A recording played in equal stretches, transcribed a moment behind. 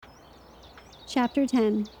Chapter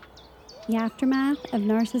 10. The Aftermath of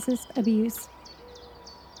Narcissist Abuse.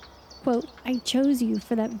 Quote, I chose you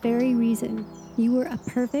for that very reason. You were a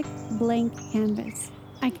perfect blank canvas.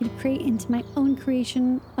 I could create into my own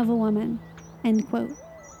creation of a woman. End quote.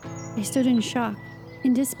 I stood in shock,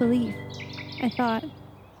 in disbelief. I thought,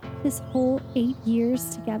 this whole 8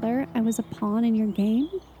 years together, I was a pawn in your game?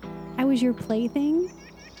 I was your plaything?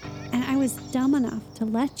 And I was dumb enough to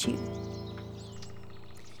let you.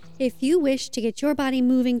 If you wish to get your body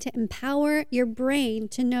moving to empower your brain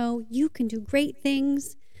to know you can do great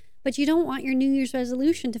things, but you don't want your New Year's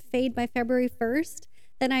resolution to fade by February 1st,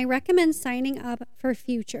 then I recommend signing up for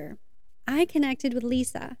Future. I connected with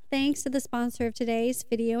Lisa thanks to the sponsor of today's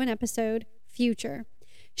video and episode, Future.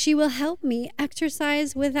 She will help me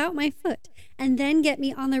exercise without my foot and then get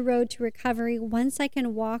me on the road to recovery once I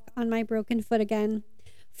can walk on my broken foot again.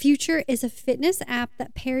 Future is a fitness app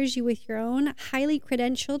that pairs you with your own highly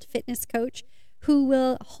credentialed fitness coach who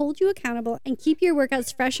will hold you accountable and keep your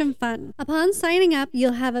workouts fresh and fun. Upon signing up,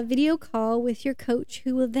 you'll have a video call with your coach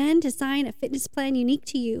who will then design a fitness plan unique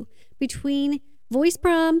to you. Between voice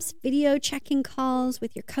prompts, video check-in calls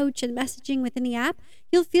with your coach, and messaging within the app,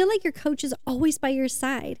 you'll feel like your coach is always by your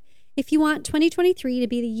side. If you want 2023 to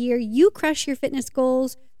be the year you crush your fitness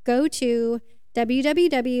goals, go to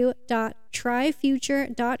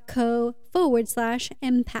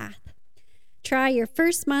www.tryfuture.co/empath. Try your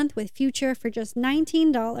first month with Future for just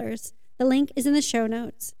 $19. The link is in the show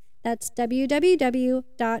notes. That's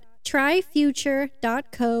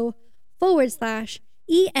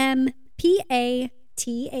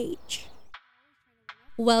www.tryfuture.co/EMPATH.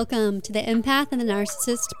 Welcome to the Empath and the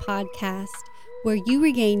Narcissist podcast, where you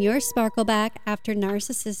regain your sparkle back after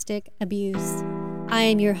narcissistic abuse. I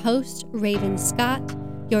am your host, Raven Scott,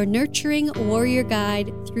 your nurturing warrior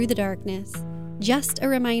guide through the darkness. Just a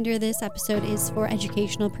reminder, this episode is for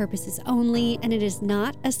educational purposes only, and it is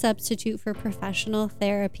not a substitute for professional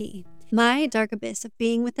therapy. My dark abyss of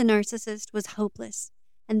being with a narcissist was hopeless,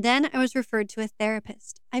 and then I was referred to a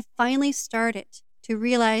therapist. I finally started to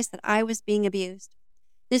realize that I was being abused.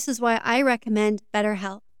 This is why I recommend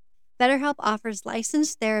BetterHelp. BetterHelp offers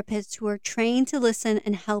licensed therapists who are trained to listen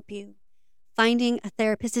and help you. Finding a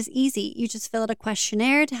therapist is easy. You just fill out a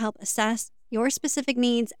questionnaire to help assess your specific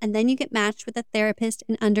needs, and then you get matched with a therapist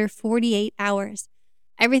in under 48 hours.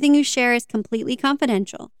 Everything you share is completely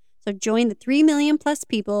confidential, so join the 3 million plus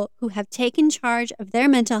people who have taken charge of their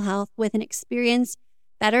mental health with an experienced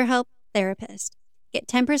BetterHelp therapist. Get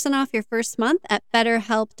 10% off your first month at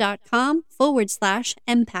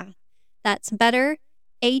betterhelp.com/empath. That's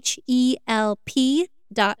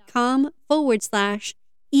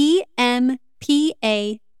betterhelp.com/EMPATH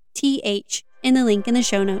in the link in the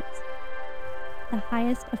show notes. The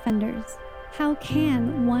highest offenders. How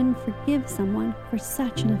can one forgive someone for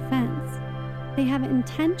such an offense? They have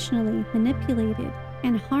intentionally manipulated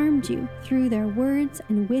and harmed you through their words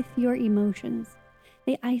and with your emotions.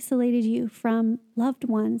 They isolated you from loved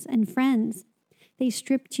ones and friends. They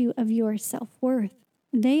stripped you of your self-worth.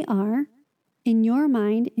 They are, in your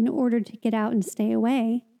mind, in order to get out and stay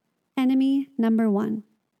away, enemy number one.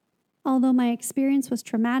 Although my experience was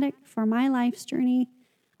traumatic for my life's journey,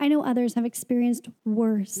 I know others have experienced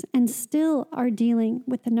worse and still are dealing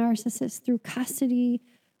with the narcissist through custody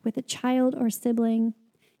with a child or sibling,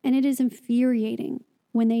 and it is infuriating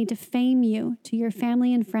when they defame you to your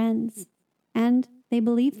family and friends, and they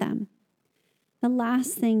believe them. The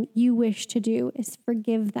last thing you wish to do is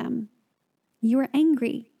forgive them. You are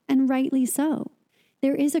angry, and rightly so.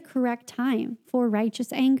 There is a correct time for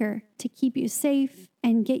righteous anger to keep you safe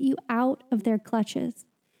and get you out of their clutches.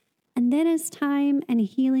 And then as time and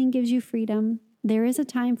healing gives you freedom, there is a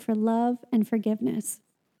time for love and forgiveness.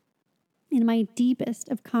 In my deepest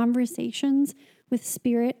of conversations with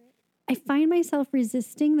Spirit, I find myself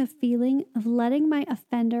resisting the feeling of letting my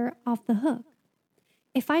offender off the hook.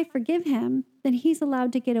 If I forgive him, then he's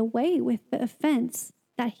allowed to get away with the offense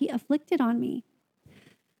that he afflicted on me.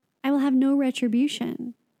 I will have no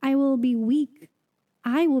retribution. I will be weak.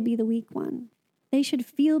 I will be the weak one. They should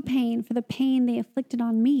feel pain for the pain they inflicted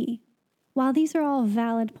on me. While these are all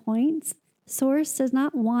valid points, Source does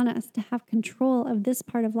not want us to have control of this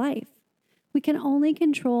part of life. We can only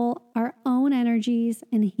control our own energies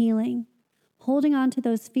and healing. Holding on to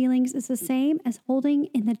those feelings is the same as holding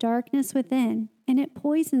in the darkness within, and it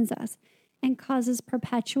poisons us and causes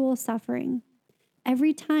perpetual suffering.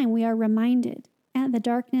 Every time we are reminded, and the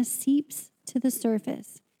darkness seeps to the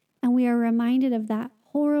surface, and we are reminded of that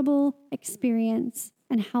horrible experience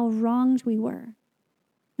and how wronged we were.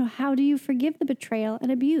 Now, how do you forgive the betrayal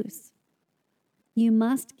and abuse? You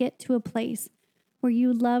must get to a place where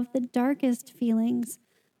you love the darkest feelings,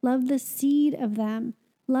 love the seed of them,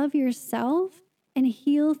 love yourself, and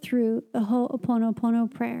heal through the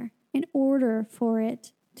Ho'oponopono prayer in order for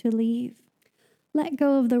it to leave. Let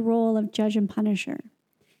go of the role of judge and punisher.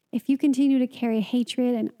 If you continue to carry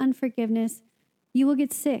hatred and unforgiveness, you will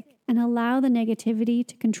get sick and allow the negativity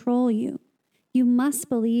to control you. You must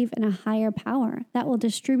believe in a higher power that will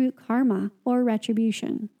distribute karma or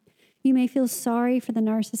retribution. You may feel sorry for the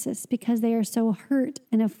narcissist because they are so hurt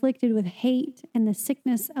and afflicted with hate and the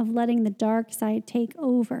sickness of letting the dark side take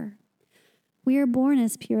over. We are born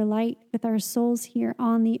as pure light with our souls here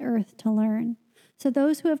on the earth to learn. So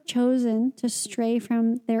those who have chosen to stray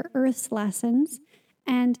from their earth's lessons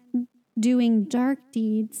and doing dark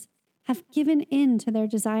deeds have given in to their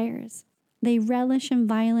desires. They relish in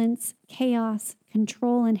violence, chaos,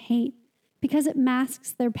 control, and hate because it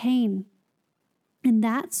masks their pain. And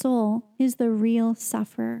that soul is the real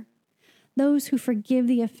sufferer. Those who forgive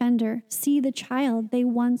the offender see the child they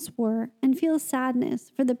once were and feel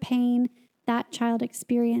sadness for the pain that child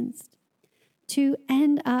experienced. To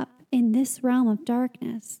end up in this realm of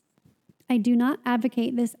darkness, I do not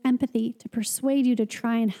advocate this empathy to persuade you to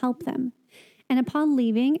try and help them. And upon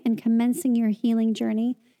leaving and commencing your healing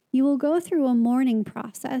journey, you will go through a mourning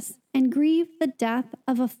process and grieve the death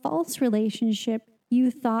of a false relationship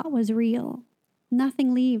you thought was real.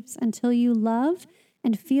 Nothing leaves until you love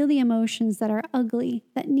and feel the emotions that are ugly,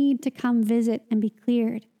 that need to come visit and be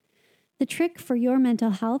cleared. The trick for your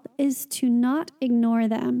mental health is to not ignore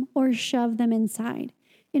them or shove them inside.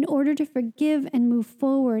 In order to forgive and move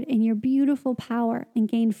forward in your beautiful power and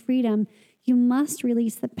gain freedom, you must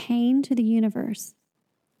release the pain to the universe.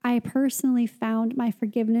 I personally found my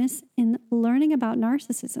forgiveness in learning about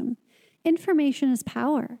narcissism. Information is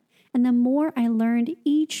power, and the more I learned,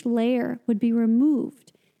 each layer would be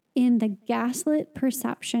removed in the gaslit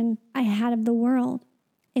perception I had of the world.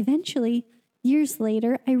 Eventually, years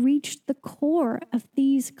later, I reached the core of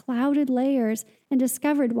these clouded layers and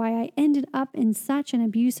discovered why I ended up in such an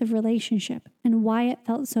abusive relationship and why it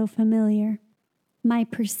felt so familiar. My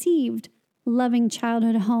perceived loving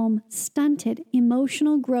childhood home stunted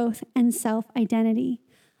emotional growth and self-identity.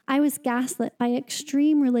 I was gaslit by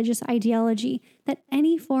extreme religious ideology that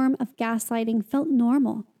any form of gaslighting felt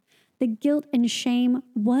normal. The guilt and shame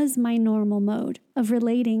was my normal mode of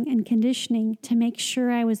relating and conditioning to make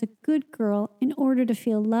sure I was a good girl in order to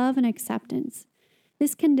feel love and acceptance.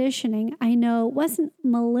 This conditioning, I know, wasn't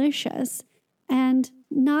malicious and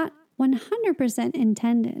not 100%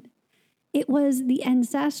 intended. It was the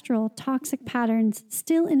ancestral toxic patterns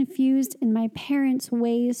still infused in my parents'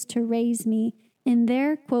 ways to raise me in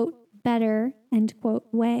their, quote, better, end quote,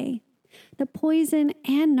 way. The poison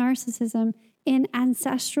and narcissism in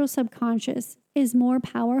ancestral subconscious is more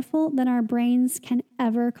powerful than our brains can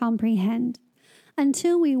ever comprehend.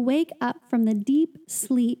 Until we wake up from the deep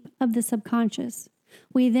sleep of the subconscious,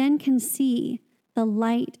 we then can see the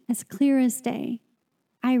light as clear as day.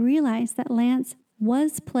 I realized that Lance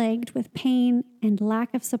was plagued with pain and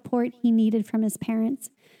lack of support he needed from his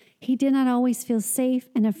parents. He did not always feel safe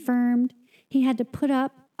and affirmed. He had to put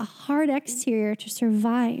up a hard exterior to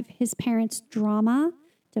survive his parents' drama,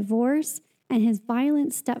 divorce, and his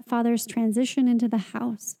violent stepfather's transition into the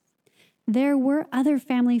house. There were other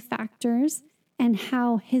family factors and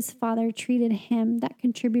how his father treated him that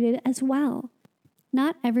contributed as well.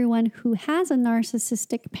 Not everyone who has a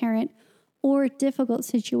narcissistic parent or difficult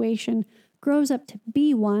situation grows up to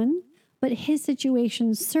be one, but his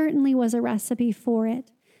situation certainly was a recipe for it.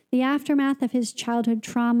 The aftermath of his childhood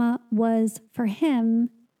trauma was, for him,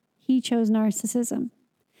 he chose narcissism.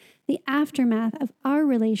 The aftermath of our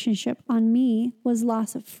relationship on me was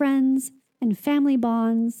loss of friends and family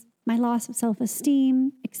bonds, my loss of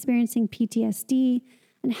self-esteem, experiencing PTSD,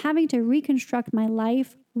 and having to reconstruct my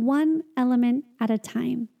life one element at a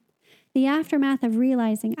time. The aftermath of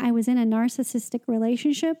realizing I was in a narcissistic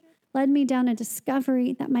relationship led me down a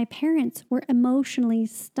discovery that my parents were emotionally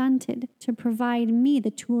stunted to provide me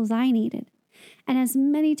the tools I needed. And as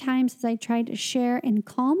many times as I tried to share in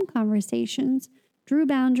calm conversations, drew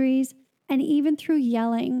boundaries, and even through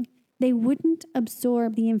yelling, they wouldn't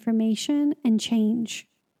absorb the information and change.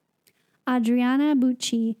 Adriana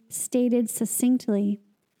Bucci stated succinctly,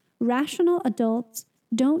 "Rational adults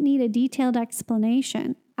don't need a detailed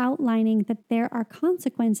explanation outlining that there are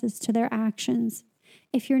consequences to their actions.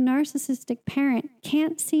 If your narcissistic parent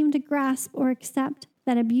can't seem to grasp or accept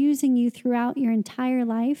that abusing you throughout your entire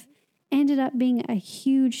life ended up being a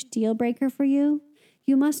huge deal breaker for you,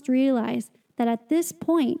 you must realize that at this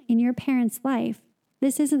point in your parent's life,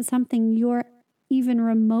 this isn't something you're even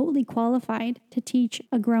remotely qualified to teach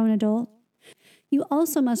a grown adult. You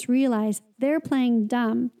also must realize they're playing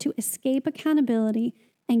dumb to escape accountability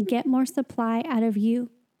and get more supply out of you.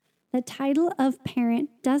 The title of parent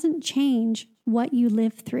doesn't change what you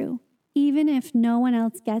live through. Even if no one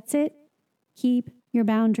else gets it, keep your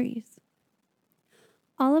boundaries.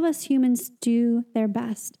 All of us humans do their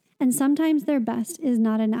best, and sometimes their best is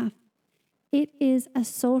not enough. It is a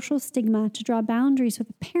social stigma to draw boundaries with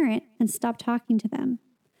a parent and stop talking to them.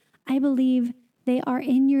 I believe they are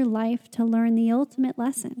in your life to learn the ultimate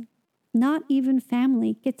lesson. Not even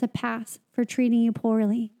family gets a pass for treating you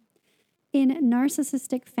poorly. In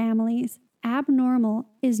narcissistic families, abnormal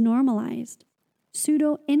is normalized.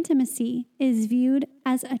 Pseudo-intimacy is viewed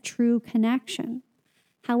as a true connection.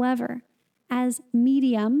 However, as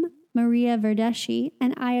medium Maria Verdeschi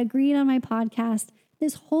and I agreed on my podcast,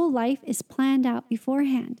 this whole life is planned out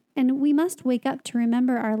beforehand, and we must wake up to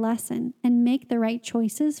remember our lesson and make the right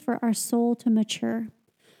choices for our soul to mature.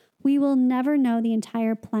 We will never know the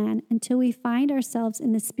entire plan until we find ourselves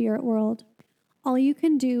in the spirit world. All you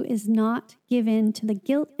can do is not give in to the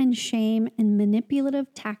guilt and shame and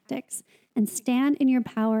manipulative tactics and stand in your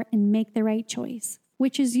power and make the right choice,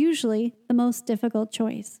 which is usually the most difficult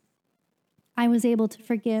choice. I was able to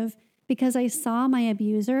forgive because I saw my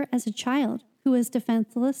abuser as a child who was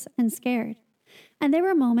defenseless and scared. And there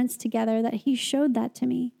were moments together that he showed that to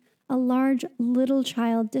me, a large little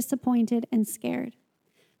child disappointed and scared.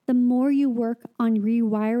 The more you work on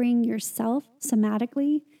rewiring yourself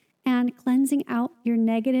somatically and cleansing out your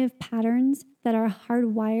negative patterns that are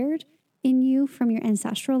hardwired in you from your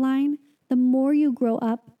ancestral line, the more you grow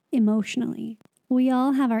up emotionally. We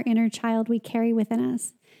all have our inner child we carry within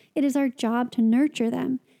us. It is our job to nurture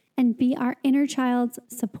them and be our inner child's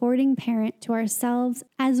supporting parent to ourselves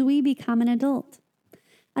as we become an adult.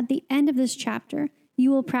 At the end of this chapter,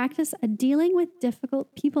 you will practice a dealing with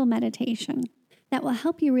difficult people meditation that will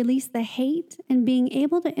help you release the hate and being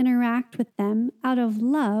able to interact with them out of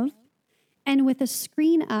love and with a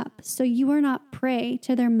screen up so you are not prey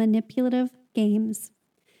to their manipulative games.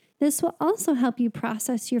 This will also help you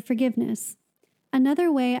process your forgiveness.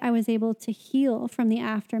 Another way I was able to heal from the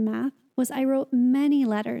aftermath was I wrote many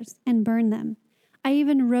letters and burned them. I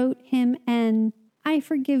even wrote him an "I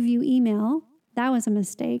forgive you" email. That was a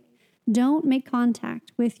mistake. Don't make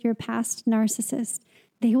contact with your past narcissist.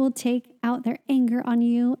 They will take out their anger on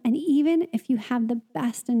you, and even if you have the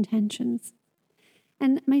best intentions.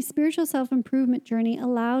 And my spiritual self-improvement journey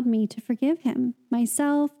allowed me to forgive him,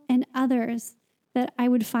 myself, and others that I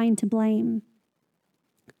would find to blame.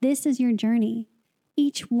 This is your journey.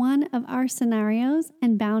 Each one of our scenarios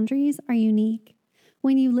and boundaries are unique.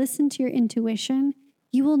 When you listen to your intuition,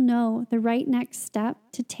 you will know the right next step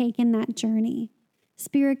to take in that journey.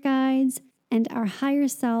 Spirit guides and our higher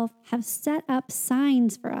self have set up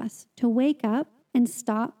signs for us to wake up and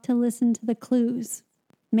stop to listen to the clues.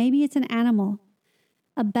 Maybe it's an animal,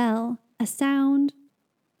 a bell, a sound,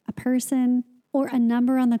 a person, or a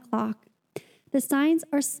number on the clock. The signs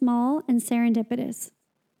are small and serendipitous.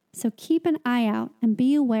 So keep an eye out and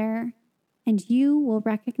be aware, and you will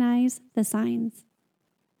recognize the signs.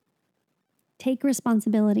 Take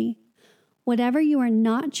responsibility. Whatever you are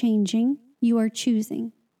not changing, you are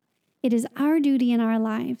choosing. It is our duty in our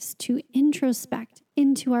lives to introspect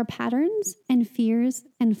into our patterns and fears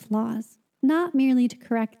and flaws, not merely to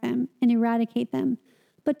correct them and eradicate them,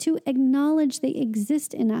 but to acknowledge they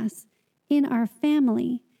exist in us, in our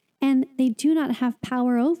family, and they do not have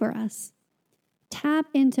power over us. Tap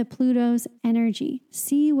into Pluto's energy,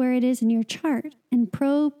 see where it is in your chart, and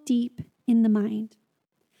probe deep in the mind.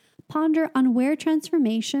 Ponder on where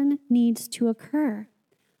transformation needs to occur.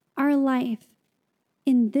 Our life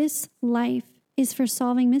in this life is for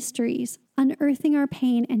solving mysteries, unearthing our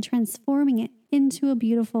pain, and transforming it into a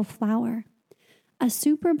beautiful flower. A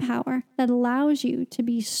superpower that allows you to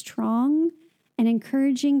be strong and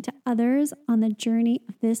encouraging to others on the journey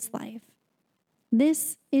of this life.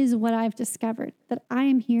 This is what I've discovered, that I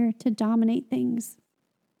am here to dominate things.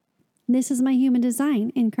 This is my human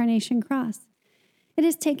design, Incarnation Cross. It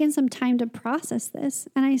has taken some time to process this,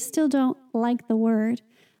 and I still don't like the word,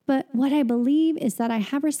 but what I believe is that I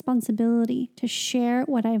have responsibility to share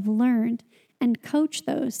what I've learned and coach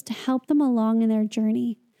those to help them along in their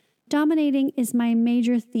journey. Dominating is my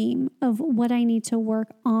major theme of what I need to work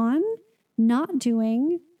on, not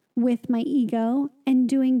doing with my ego, and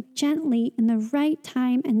doing gently in the right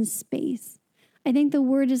time and space. I think the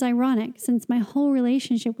word is ironic since my whole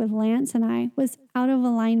relationship with Lance and I was out of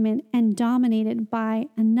alignment and dominated by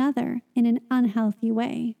another in an unhealthy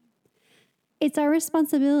way. It's our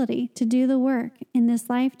responsibility to do the work in this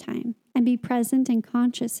lifetime and be present and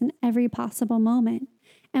conscious in every possible moment.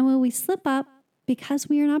 And when we slip up, because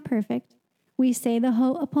we are not perfect, we say the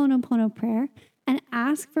Ho'oponopono prayer and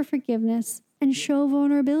ask for forgiveness and show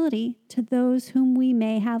vulnerability to those whom we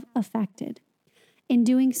may have affected. In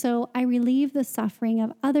doing so, I relieve the suffering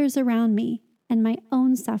of others around me and my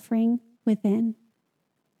own suffering within.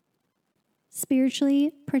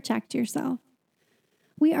 Spiritually, protect yourself.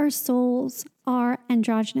 We are souls are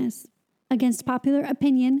androgynous. Against popular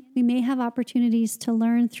opinion, we may have opportunities to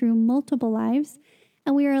learn through multiple lives,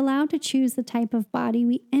 and we are allowed to choose the type of body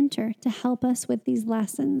we enter to help us with these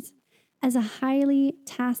lessons. As a highly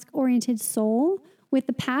task-oriented soul with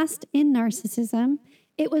the past in narcissism,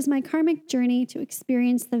 it was my karmic journey to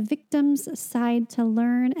experience the victim's side to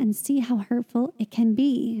learn and see how hurtful it can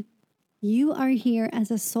be. You are here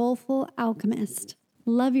as a soulful alchemist.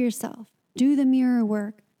 Love yourself. Do the mirror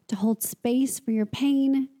work to hold space for your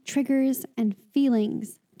pain, triggers, and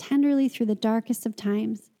feelings tenderly through the darkest of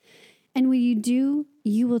times. And when you do,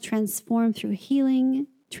 you will transform through healing,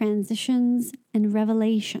 transitions, and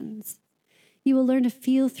revelations. You will learn to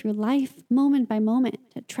feel through life moment by moment,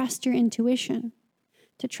 to trust your intuition,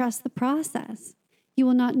 to trust the process. You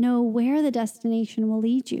will not know where the destination will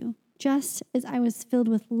lead you, just as I was filled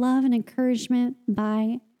with love and encouragement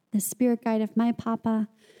by the spirit guide of my Papa.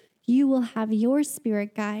 You will have your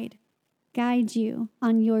spirit guide you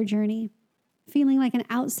on your journey. Feeling like an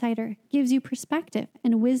outsider gives you perspective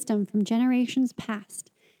and wisdom from generations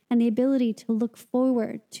past and the ability to look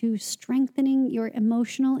forward to strengthening your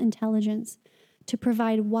emotional intelligence, to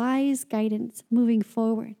provide wise guidance moving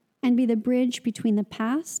forward and be the bridge between the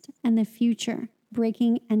past and the future,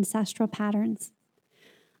 breaking ancestral patterns.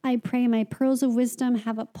 I pray my pearls of wisdom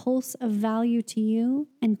have a pulse of value to you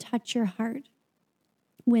and touch your heart.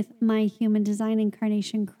 With my Human Design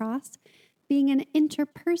Incarnation Cross being an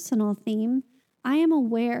interpersonal theme, I am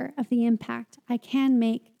aware of the impact I can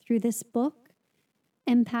make through this book,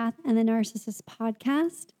 Empath and the Narcissist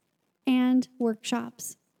podcast, and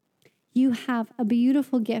workshops. You have a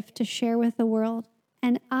beautiful gift to share with the world,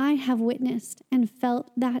 and I have witnessed and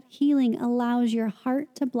felt that healing allows your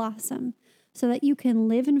heart to blossom so that you can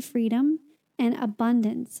live in freedom and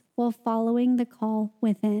abundance while following the call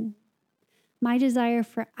within. My desire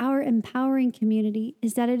for our empowering community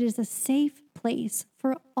is that it is a safe place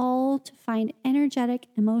for all to find energetic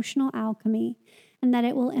emotional alchemy, and that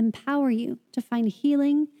it will empower you to find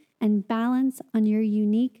healing and balance on your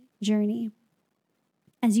unique journey.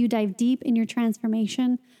 As you dive deep in your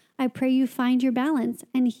transformation, I pray you find your balance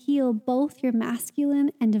and heal both your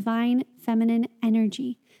masculine and divine feminine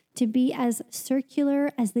energy to be as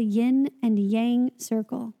circular as the yin and yang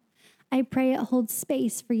circle. I pray it holds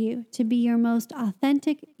space for you to be your most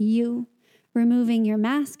authentic you, removing your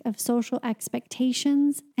mask of social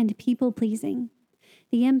expectations and people-pleasing.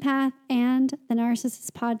 The Empath and the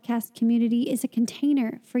Narcissist podcast community is a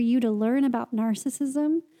container for you to learn about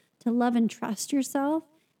narcissism, to love and trust yourself,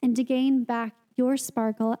 and to gain back your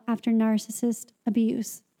sparkle after narcissist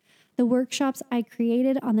abuse. The workshops I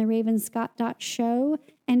created on the ravenscott.show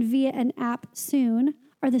and via an app soon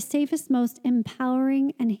are the safest, most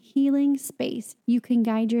empowering and healing space you can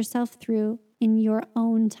guide yourself through in your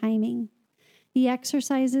own timing. The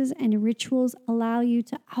exercises and rituals allow you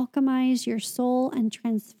to alchemize your soul and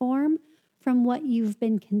transform from what you've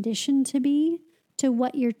been conditioned to be to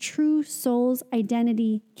what your true soul's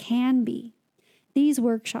identity can be. These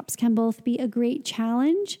workshops can both be a great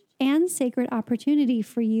challenge and sacred opportunity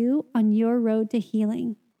for you on your road to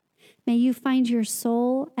healing. May you find your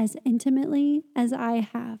soul as intimately as I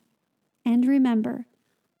have. And remember,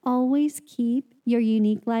 always keep your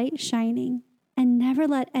unique light shining and never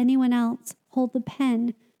let anyone else hold the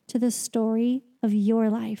pen to the story of your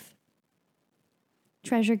life.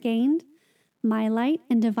 Treasure gained, my light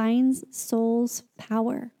and divine's soul's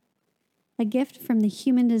power. A gift from the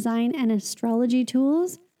Human Design and Astrology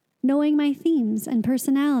tools, knowing my themes and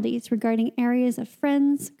personalities regarding areas of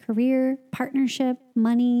friends, career, partnership,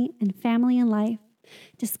 money, and family and life,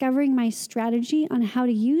 discovering my strategy on how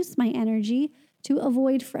to use my energy to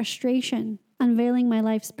avoid frustration, unveiling my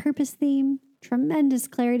life's purpose theme, tremendous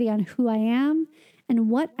clarity on who I am and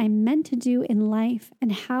what I'm meant to do in life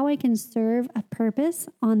and how I can serve a purpose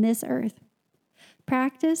on this earth.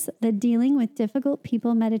 Practice the Dealing with Difficult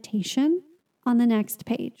People meditation on the next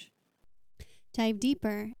page. Dive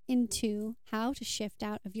deeper into how to shift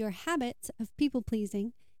out of your habits of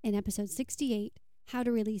people-pleasing in episode 68, How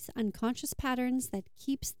to Release Unconscious Patterns That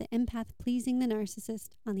Keeps the Empath Pleasing the Narcissist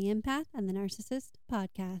on the Empath and the Narcissist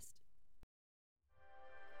podcast.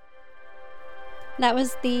 That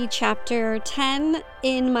was the chapter 10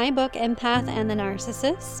 in my book, Empath and the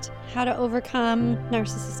Narcissist, How to Overcome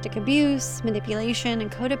Narcissistic Abuse, Manipulation,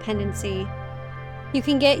 and Codependency. You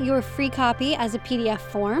can get your free copy as a PDF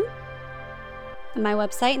form on my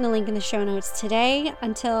website and the link in the show notes today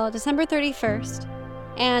until December 31st.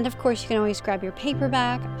 And of course, you can always grab your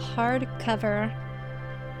paperback, hardcover,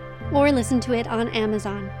 or listen to it on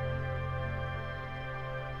Amazon.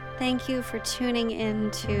 Thank you for tuning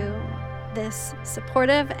into this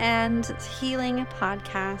supportive and healing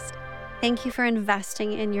podcast. Thank you for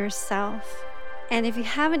investing in yourself. And if you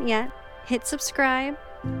haven't yet, hit subscribe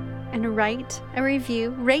and write a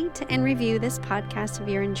review. Rate and review this podcast if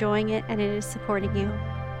you're enjoying it and it is supporting you.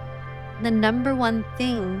 The number one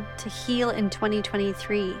thing to heal in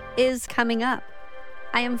 2023 is coming up.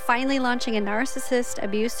 I am finally launching a narcissist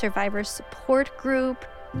abuse survivor support group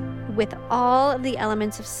with all of the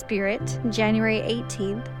elements of spirit, January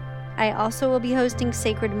 18th. I also will be hosting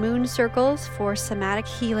sacred moon circles for somatic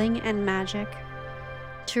healing and magic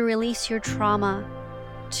to release your trauma,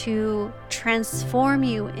 to transform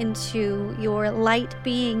you into your light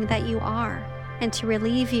being that you are, and to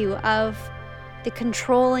relieve you of the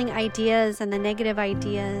controlling ideas and the negative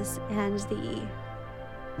ideas and the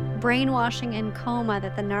brainwashing and coma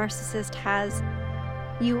that the narcissist has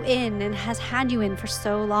you in and has had you in for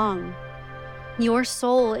so long. Your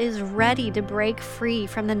soul is ready to break free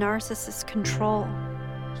from the narcissist's control.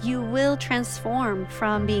 You will transform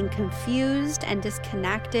from being confused and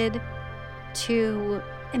disconnected to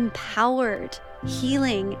empowered,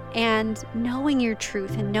 healing, and knowing your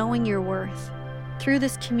truth and knowing your worth. Through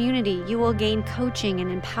this community, you will gain coaching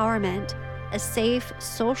and empowerment, a safe,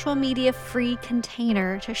 social media-free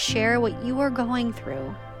container to share what you are going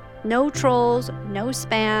through. No trolls, no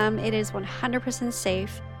spam. It is 100%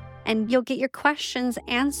 safe. And you'll get your questions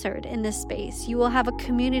answered in this space. You will have a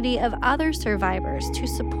community of other survivors to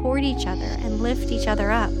support each other and lift each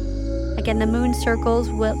other up. Again, the Moon Circles,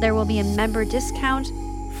 there will be a member discount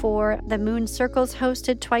for the Moon Circles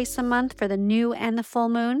hosted twice a month for the new and the full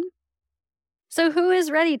moon. So who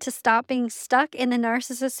is ready to stop being stuck in the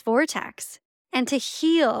narcissist vortex and to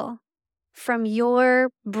heal from your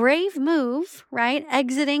brave move, right?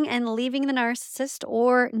 Exiting and leaving the narcissist,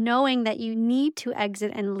 or knowing that you need to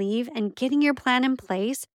exit and leave and getting your plan in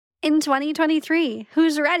place in 2023.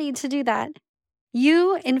 Who's ready to do that?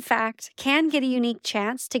 You, in fact, can get a unique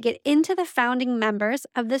chance to get into the founding members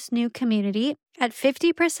of this new community at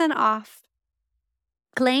 50% off.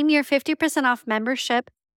 Claim your 50% off membership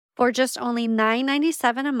for just only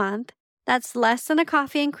 $9.97 a month. That's less than a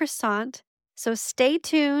coffee and croissant. So stay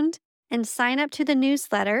tuned and sign up to the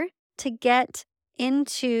newsletter to get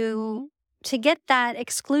that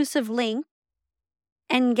exclusive link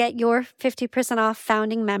and get your 50% off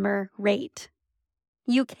founding member rate.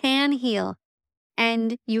 You can heal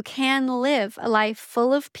and you can live a life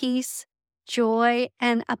full of peace, joy,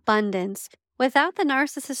 and abundance without the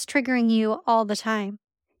narcissist triggering you all the time.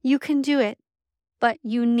 You can do it, but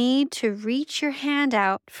you need to reach your hand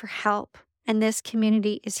out for help, and this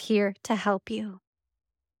community is here to help you.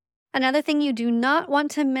 Another thing you do not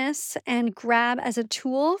want to miss and grab as a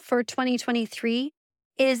tool for 2023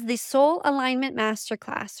 is the Soul Alignment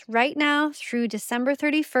Masterclass. Right now through December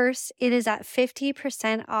 31st, it is at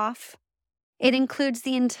 50% off. It includes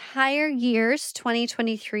the entire year's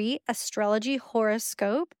 2023 astrology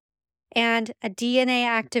horoscope and a DNA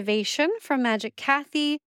activation from Magic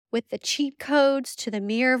Kathy with the cheat codes to the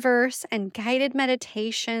Mirrorverse and guided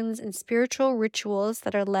meditations and spiritual rituals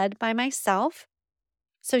that are led by myself.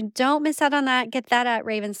 So don't miss out on that. Get that at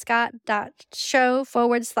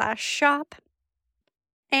ravenscott.show/shop.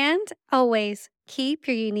 And always keep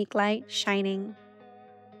your unique light shining.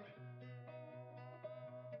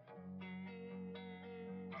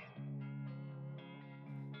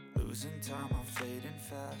 Losing time, I'm fading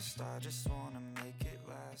fast. I just wanna make it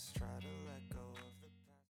last. Try to let